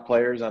really top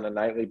players on a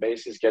nightly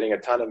basis, getting a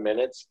ton of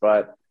minutes.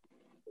 But,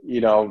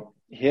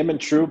 him and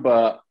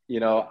Trouba,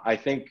 I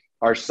think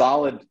are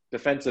solid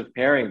defensive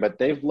pairing, but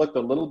they've looked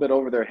a little bit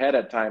over their head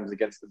at times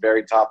against the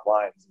very top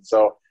lines. And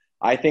so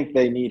I think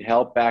they need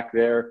help back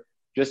there.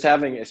 Just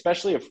having,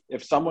 especially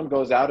if someone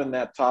goes out in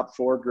that top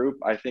 4 group,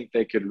 I think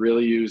they could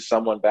really use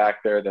someone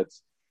back there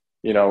that's,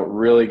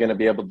 really going to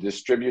be able to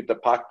distribute the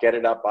puck, get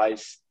it up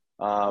ice,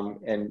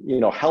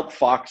 and, help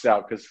Fox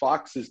out, because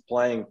Fox is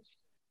playing,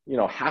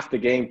 half the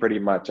game pretty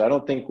much. I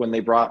don't think when they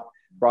brought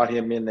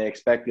him in, they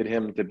expected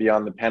him to be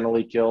on the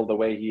penalty kill the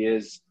way he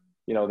is.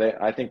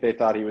 I think they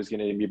thought he was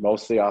going to be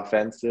mostly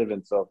offensive.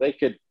 And so if they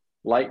could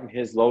lighten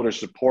his load or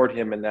support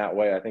him in that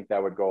way, I think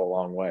that would go a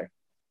long way.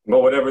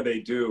 Well, whatever they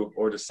do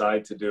or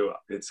decide to do,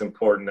 it's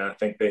important. I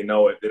think they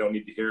know it. They don't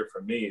need to hear it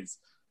from me.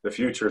 The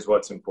future is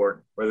what's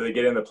important. Whether they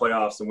get in the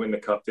playoffs and win the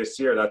cup this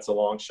year, that's a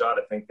long shot.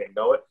 I think they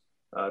know it.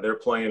 They're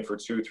playing for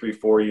 2, 3,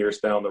 4 years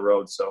down the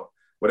road. So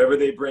whatever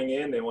they bring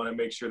in, they want to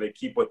make sure they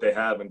keep what they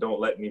have and don't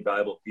let any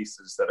valuable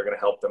pieces that are going to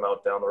help them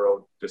out down the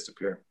road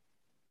disappear.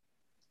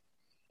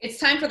 It's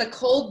time for the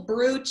cold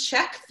brew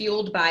check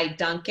fueled by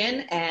Dunkin.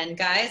 And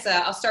guys,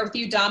 I'll start with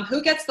you, Dom.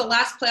 Who gets the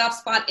last playoff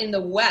spot in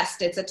the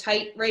West? It's a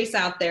tight race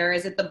out there.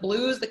 Is it the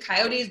Blues, the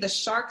Coyotes, the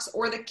Sharks,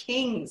 or the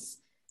Kings?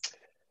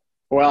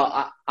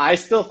 Well, I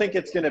still think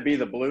it's going to be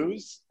the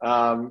Blues.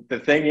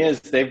 The thing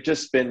is, they've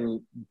just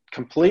been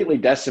completely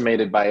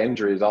decimated by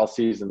injuries all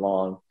season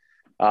long.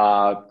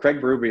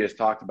 Craig Berube has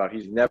talked about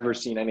he's never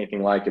seen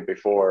anything like it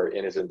before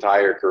in his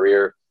entire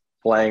career,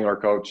 playing or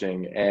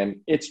coaching.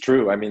 And it's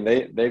true. I mean,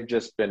 they've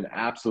just been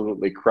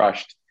absolutely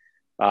crushed.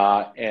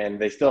 And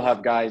they still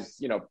have guys,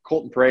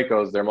 Colton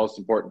Parayko is their most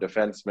important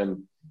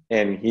defenseman,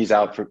 and he's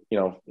out for,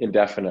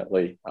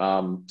 indefinitely.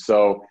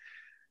 So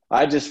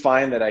I just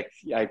find that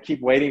I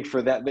keep waiting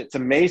for that. It's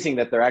amazing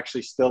that they're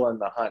actually still in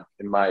the hunt,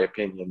 in my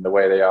opinion, the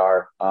way they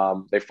are.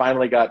 They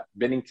finally got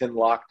Binnington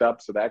locked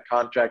up, so that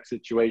contract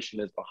situation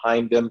is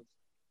behind him.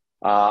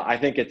 I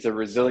think it's a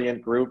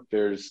resilient group.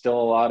 There's still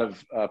a lot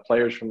of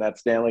players from that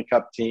Stanley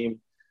Cup team.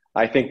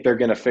 I think they're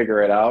going to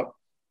figure it out.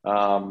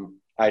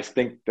 I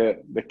think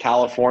that the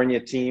California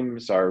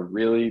teams are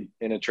really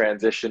in a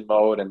transition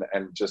mode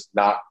and just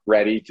not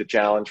ready to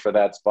challenge for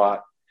that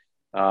spot.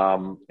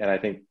 And I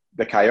think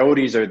the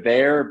Coyotes are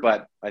there,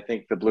 but I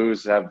think the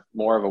Blues have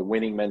more of a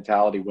winning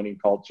mentality, winning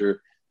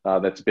culture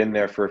that's been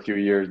there for a few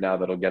years now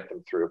that'll get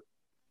them through.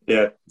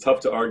 Yeah,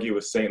 tough to argue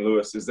with St.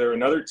 Louis. Is there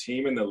another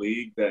team in the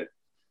league that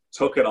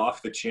took it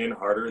off the chin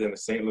harder than the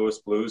St. Louis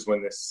Blues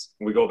when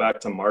we go back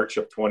to March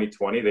of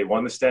 2020? They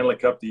won the Stanley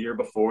Cup the year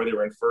before. They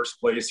were in first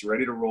place,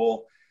 ready to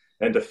roll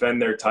and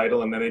defend their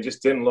title, and then they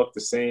just didn't look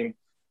the same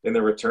in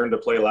the return to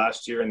play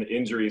last year. And the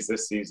injuries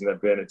this season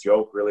have been a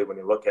joke, really, when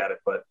you look at it.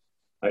 But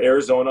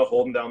Arizona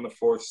holding down the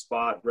 4th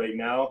spot right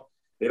now.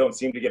 They don't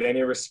seem to get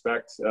any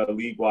respect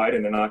league-wide,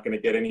 and they're not going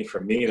to get any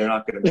from me. They're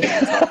not going to make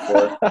the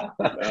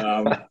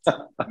top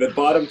 4. The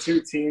bottom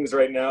 2 teams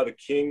right now, the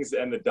Kings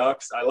and the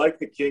Ducks, I like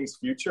the Kings'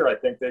 future. I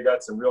think they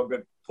got some real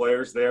good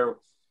players there.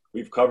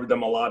 We've covered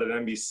them a lot at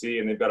NBC,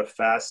 and they've got a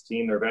fast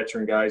team. They're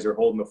veteran guys who are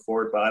holding the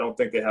fort, but I don't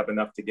think they have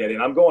enough to get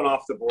in. I'm going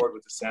off the board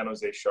with the San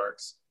Jose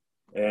Sharks.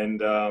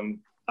 And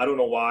I don't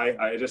know why.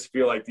 I just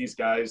feel like these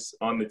guys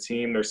on the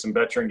team, there's some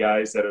veteran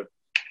guys that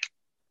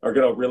are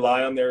going to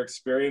rely on their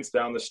experience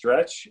down the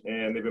stretch,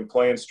 and they've been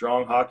playing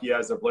strong hockey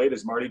as of late.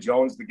 Is Marty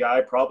Jones the guy?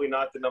 Probably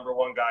not the number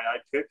 1 guy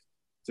I'd pick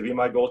to be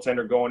my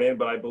goaltender going in,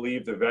 but I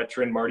believe the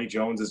veteran Marty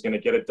Jones is going to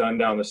get it done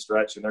down the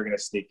stretch, and they're going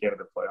to sneak into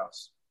the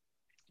playoffs.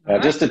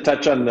 Just to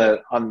touch on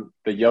the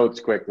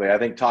Yotes quickly, I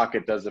think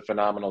Tocchet does a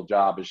phenomenal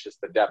job. It's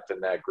just the depth in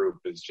that group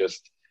is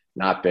just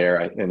not there,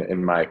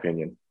 in my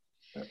opinion.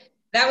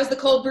 That was the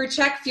Cold Brew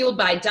Check fueled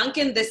by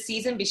Dunkin. This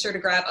season, be sure to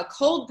grab a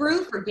cold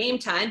brew for game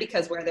time,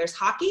 because where there's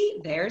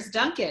hockey, there's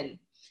Dunkin.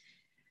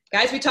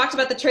 Guys, we talked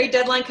about the trade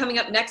deadline coming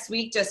up next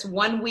week, just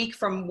 1 week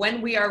from when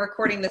we are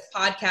recording this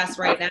podcast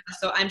right now.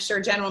 So I'm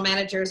sure general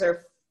managers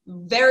are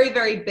very,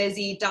 very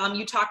busy. Dom,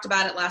 you talked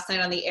about it last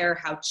night on the air,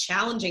 how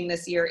challenging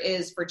this year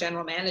is for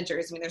general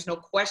managers. I mean, there's no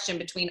question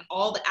between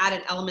all the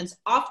added elements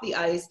off the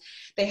ice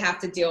they have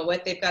to deal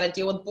with. They've got to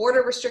deal with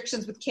border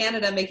restrictions with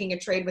Canada, making a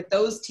trade with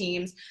those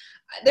teams.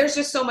 There's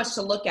just so much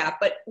to look at.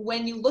 But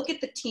when you look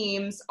at the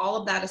teams, all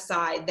of that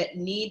aside, that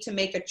need to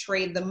make a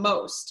trade the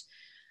most,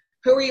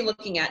 who are you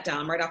looking at,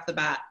 Dom, right off the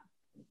bat?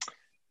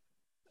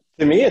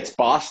 To me, it's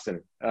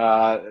Boston.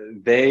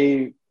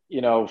 They've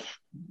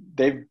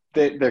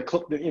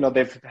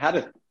had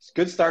a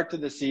good start to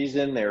the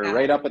season. They were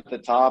right up at the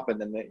top, and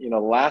then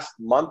last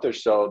month or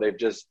so they've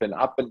just been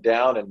up and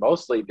down, and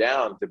mostly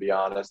down, to be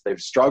honest.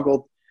 They've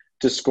struggled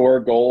to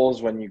score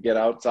goals when you get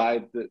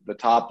outside the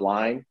top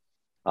line.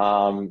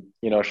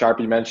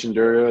 Sharpie mentioned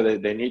earlier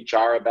they need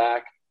Chara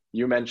back.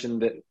 You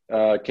mentioned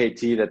that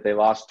KT, that they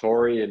lost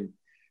Torrey, and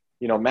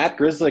Matt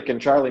Grzelcyk and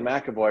Charlie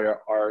McAvoy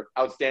are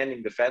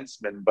outstanding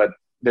defensemen, but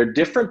they're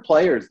different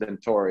players than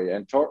Torrey,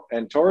 and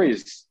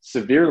Torrey's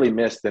severely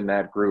missed in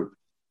that group.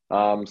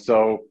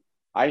 So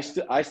I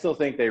still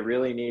think they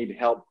really need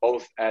help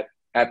both at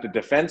the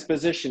defense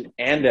position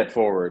and at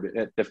forward.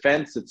 At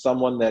defense, it's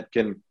someone that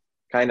can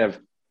kind of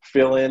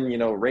fill in,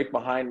 right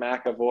behind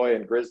McAvoy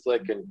and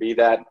Grzelcyk and be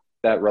that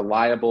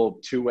reliable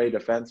two-way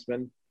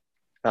defenseman.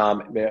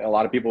 A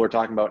lot of people were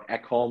talking about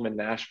Ekholm in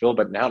Nashville,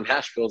 but now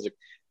Nashville's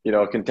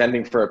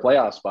contending for a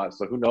playoff spot,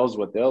 so who knows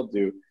what they'll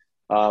do.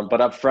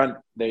 But up front,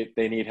 they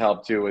need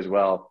help too as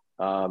well,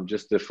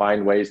 just to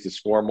find ways to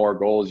score more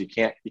goals. You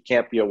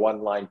can't be a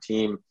one-line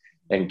team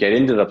and get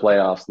into the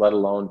playoffs, let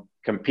alone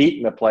compete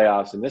in the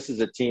playoffs. And this is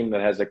a team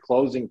that has a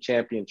closing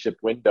championship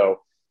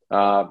window.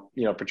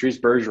 Patrice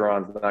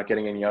Bergeron's not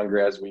getting any younger,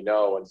 as we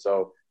know, and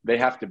so they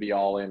have to be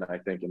all in, I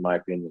think, in my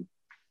opinion.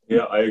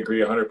 Yeah, I agree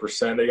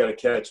 100%. They got to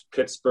catch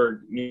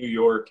Pittsburgh, New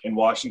York, and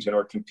Washington,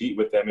 or compete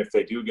with them if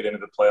they do get into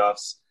the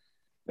playoffs.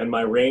 And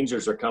my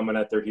Rangers are coming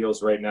at their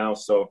heels right now.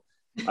 So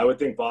I would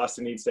think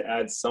Boston needs to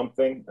add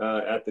something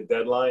at the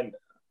deadline.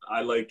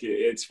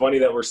 It's funny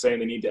that we're saying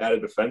they need to add a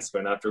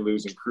defenseman after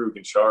losing Krug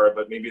and Chara,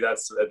 but maybe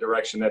that's a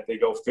direction that they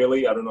go.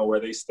 Philly, I don't know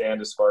where they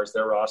stand as far as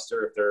their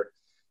roster. If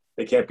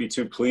they can't be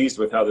too pleased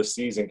with how the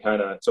season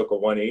kind of took a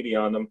 180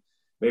 on them,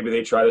 maybe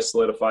they try to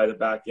solidify the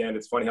back end.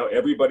 It's funny how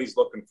everybody's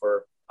looking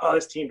for,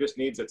 this team just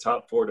needs a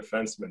top four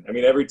defenseman. I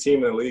mean, every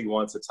team in the league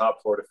wants a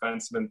top four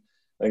defenseman.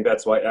 I think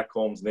that's why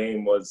Ekholm's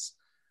name was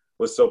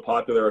so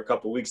popular a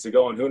couple weeks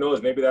ago. And who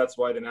knows, maybe that's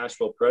why the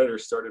Nashville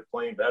Predators started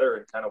playing better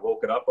and kind of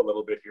woke it up a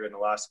little bit here in the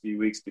last few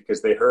weeks,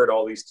 because they heard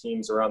all these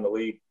teams around the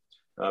league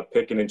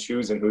picking and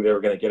choosing who they were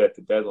going to get at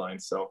the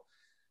deadline. So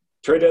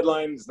trade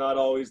deadline is not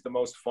always the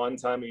most fun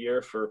time of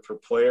year for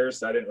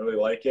players. I didn't really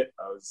like it.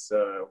 I was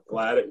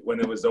glad when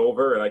it was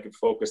over and I could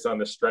focus on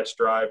the stretch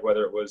drive,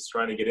 whether it was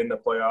trying to get in the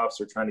playoffs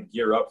or trying to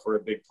gear up for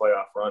a big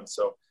playoff run.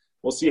 So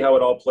we'll see how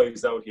it all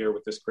plays out here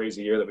with this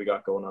crazy year that we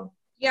got going on.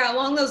 Yeah,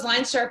 along those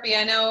lines, Sharpie,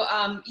 I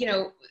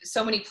know,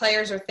 so many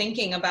players are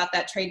thinking about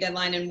that trade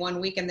deadline in 1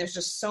 week, and there's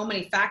just so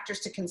many factors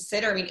to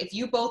consider. I mean, if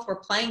you both were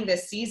playing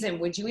this season,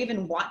 would you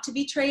even want to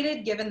be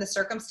traded given the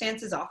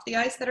circumstances off the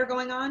ice that are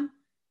going on?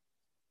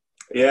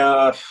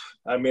 Yeah,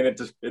 I mean,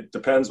 it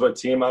depends what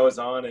team I was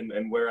on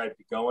and where I'd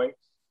be going.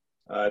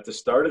 At the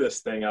start of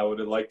this thing, I would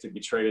have liked to be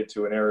traded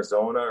to an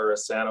Arizona or a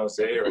San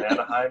Jose or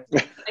Anaheim.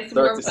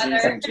 Start the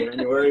season in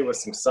January with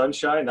some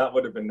sunshine. That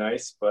would have been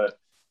nice, but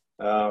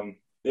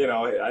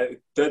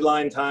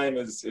deadline time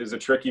is a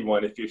tricky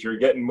one. If you're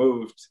getting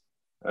moved,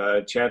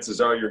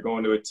 chances are you're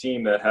going to a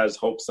team that has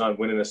hopes on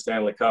winning the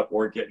Stanley Cup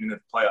or getting into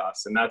the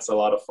playoffs, and that's a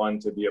lot of fun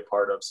to be a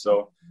part of.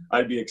 So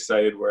I'd be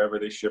excited wherever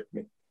they ship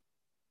me.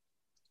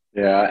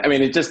 Yeah, I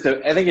mean,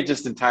 I think it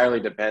just entirely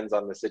depends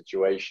on the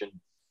situation.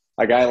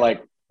 A guy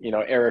like,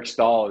 Eric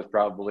Stahl is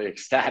probably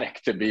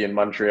ecstatic to be in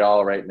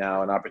Montreal right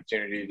now, an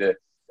opportunity to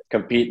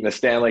compete in the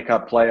Stanley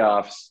Cup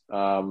playoffs,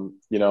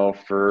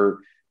 for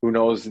who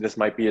knows, this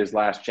might be his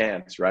last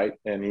chance, right?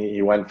 And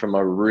he went from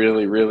a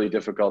really, really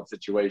difficult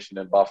situation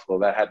in Buffalo.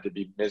 That had to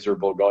be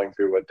miserable going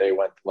through what they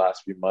went the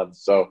last few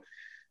months. So,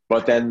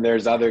 but then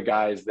there's other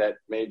guys that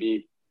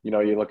maybe,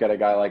 you look at a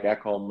guy like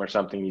Ekholm or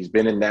something. He's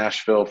been in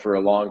Nashville for a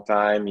long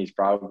time. He's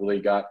probably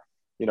got,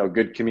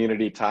 good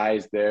community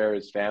ties there.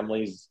 His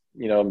family's,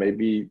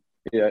 maybe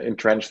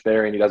entrenched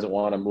there, and he doesn't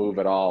want to move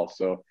at all.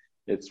 So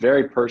it's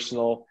very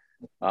personal.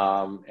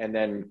 And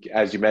then,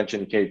 as you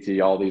mentioned, KT,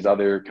 all these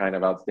other kind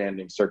of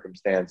outstanding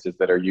circumstances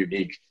that are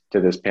unique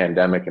to this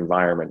pandemic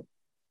environment.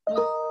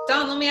 Well,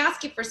 Don, let me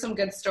ask you for some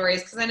good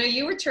stories, because I know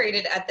you were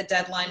traded at the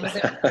deadline. Was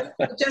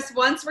it just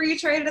once were you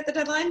traded at the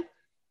deadline?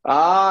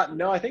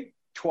 No, I think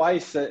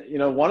twice.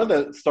 One of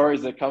the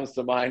stories that comes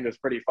to mind was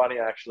pretty funny,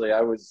 actually.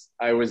 I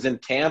was in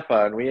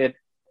Tampa, and we had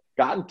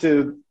gotten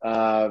to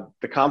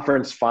the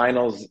conference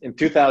finals in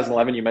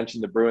 2011. You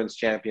mentioned the Bruins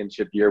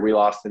championship year. We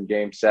lost in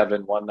Game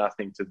 7,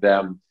 1-0 to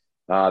them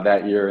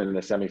that year in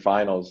the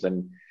semifinals.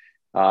 And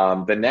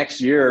the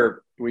next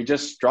year, we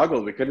just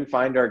struggled. We couldn't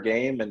find our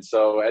game. And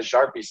so, as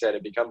Sharpie said,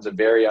 it becomes a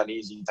very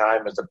uneasy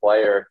time as a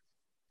player.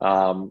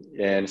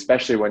 And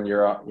especially when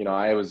you're,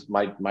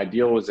 my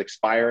deal was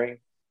expiring.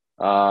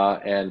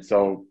 And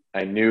so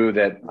I knew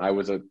that I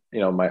was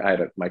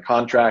my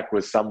contract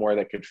was somewhere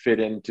that could fit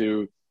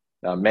into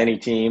many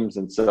teams.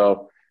 And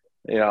so,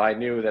 I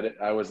knew that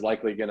I was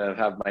likely going to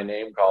have my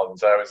name called. And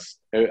so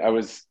I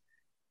was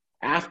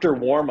after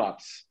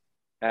warmups,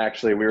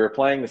 actually, we were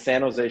playing the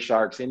San Jose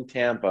Sharks in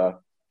Tampa.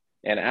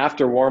 And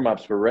after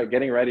warmups, we're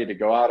getting ready to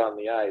go out on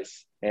the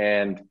ice.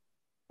 And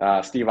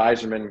Steve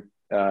Yzerman,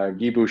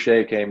 Guy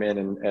Boucher came in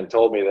and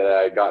told me that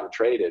I had gotten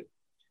traded.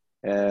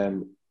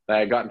 And I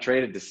had gotten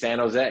traded to San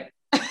Jose.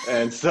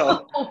 And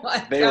so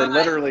they were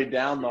literally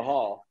down the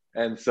hall.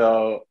 And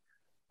so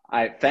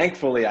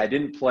thankfully I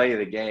didn't play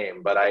the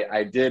game, but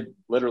I did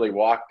literally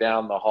walk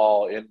down the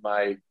hall in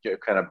my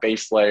kind of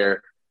base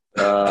layer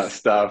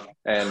stuff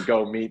and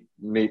go meet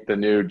the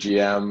new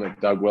GM,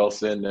 Doug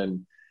Wilson,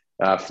 and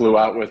flew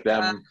out with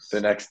them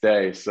the next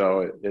day.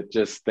 So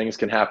things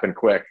can happen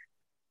quick.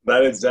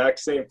 That exact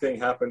same thing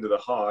happened to the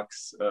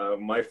Hawks.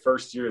 My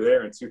first year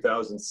there in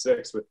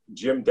 2006 with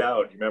Jim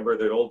Dowd. You remember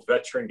that old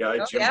veteran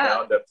guy, Jim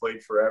Dowd, that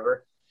played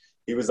forever?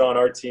 He was on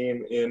our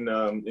team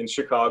in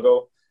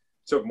Chicago.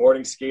 Took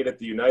morning skate at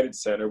the United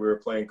Center. We were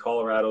playing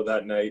Colorado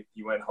that night.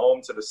 He went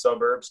home to the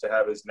suburbs to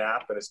have his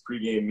nap and his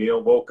pregame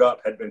meal, woke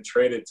up, had been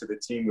traded to the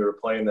team we were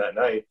playing that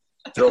night,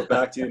 drove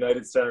back to the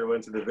United Center,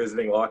 went to the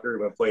visiting locker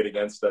room and played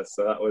against us.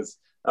 So that was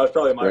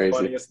probably my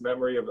funniest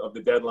memory of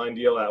the deadline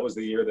deal. That was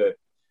the year that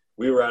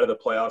we were out of the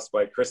playoffs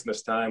by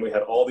Christmas time. We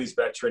had all these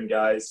veteran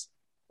guys,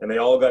 and they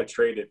all got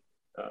traded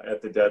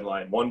at the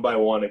deadline, one by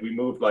one. And we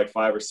moved like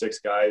 5 or 6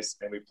 guys,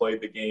 and we played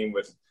the game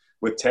with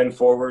 10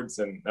 forwards,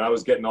 and I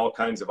was getting all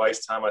kinds of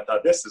ice time. I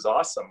thought, this is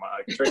awesome.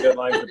 Trade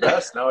deadline's the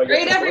best. Now I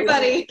Great,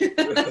 everybody.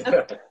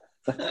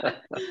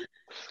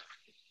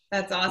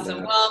 That's awesome.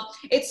 Yeah. Well,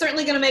 it's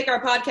certainly going to make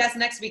our podcast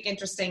next week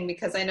interesting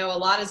because I know a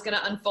lot is going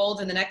to unfold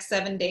in the next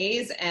 7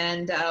 days,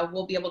 and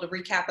we'll be able to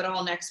recap it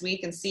all next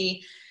week and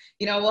see.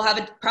 We'll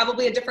have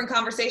probably a different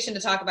conversation to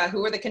talk about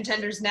who are the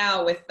contenders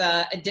now with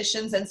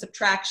additions and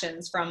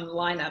subtractions from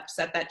lineups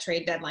at that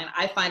trade deadline.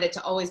 I find it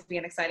to always be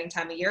an exciting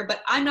time of year,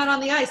 but I'm not on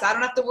the ice. I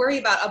don't have to worry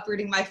about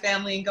uprooting my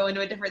family and going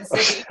to a different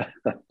city.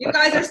 You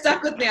guys are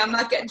stuck with me. I'm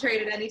not getting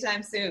traded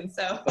anytime soon.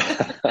 So,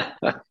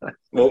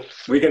 well,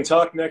 we can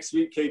talk next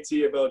week,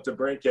 KT, about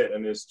DeBrincat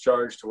and his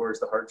charge towards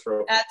the Hart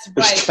Trophy. That's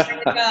right. There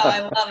you go. I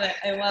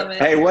love it.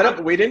 Hey,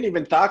 we didn't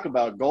even talk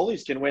about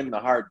goalies can win the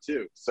Hart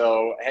too.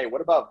 So, hey, what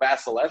about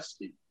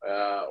Vasilevsky?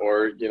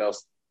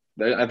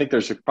 I think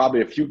there's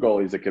probably a few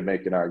goalies that could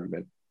make an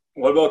argument.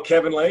 What about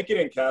Kevin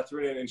Lankinen,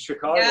 Kathryn, in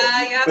Chicago?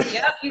 Yeah,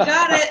 you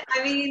got it.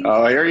 I mean,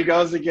 here he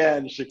goes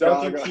again.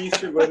 Chicago. Duncan Keith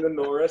should win the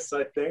Norris.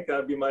 I think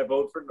that'd be my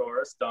vote for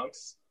Norris.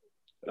 Dunks.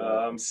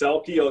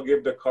 Selke, I'll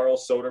give to Carl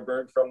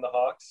Soderberg from the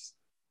Hawks.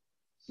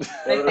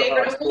 My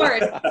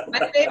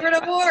favorite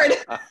award.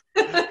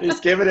 He's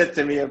giving it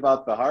to me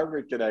about the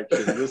Harvard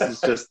connection. This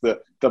is just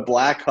the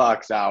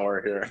Blackhawks hour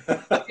here.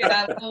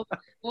 Yeah,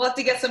 we'll have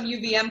to get some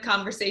UVM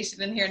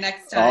conversation in here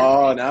next time.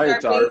 Oh, now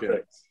you're talking.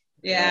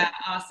 Yeah,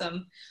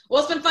 awesome.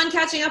 Well, it's been fun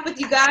catching up with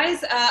you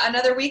guys.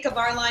 Another week of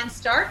Our Line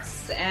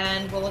Starts,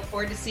 and we'll look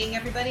forward to seeing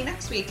everybody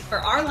next week for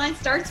Our Line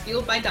Starts,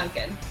 fueled by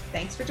Dunkin.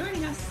 Thanks for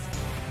joining us.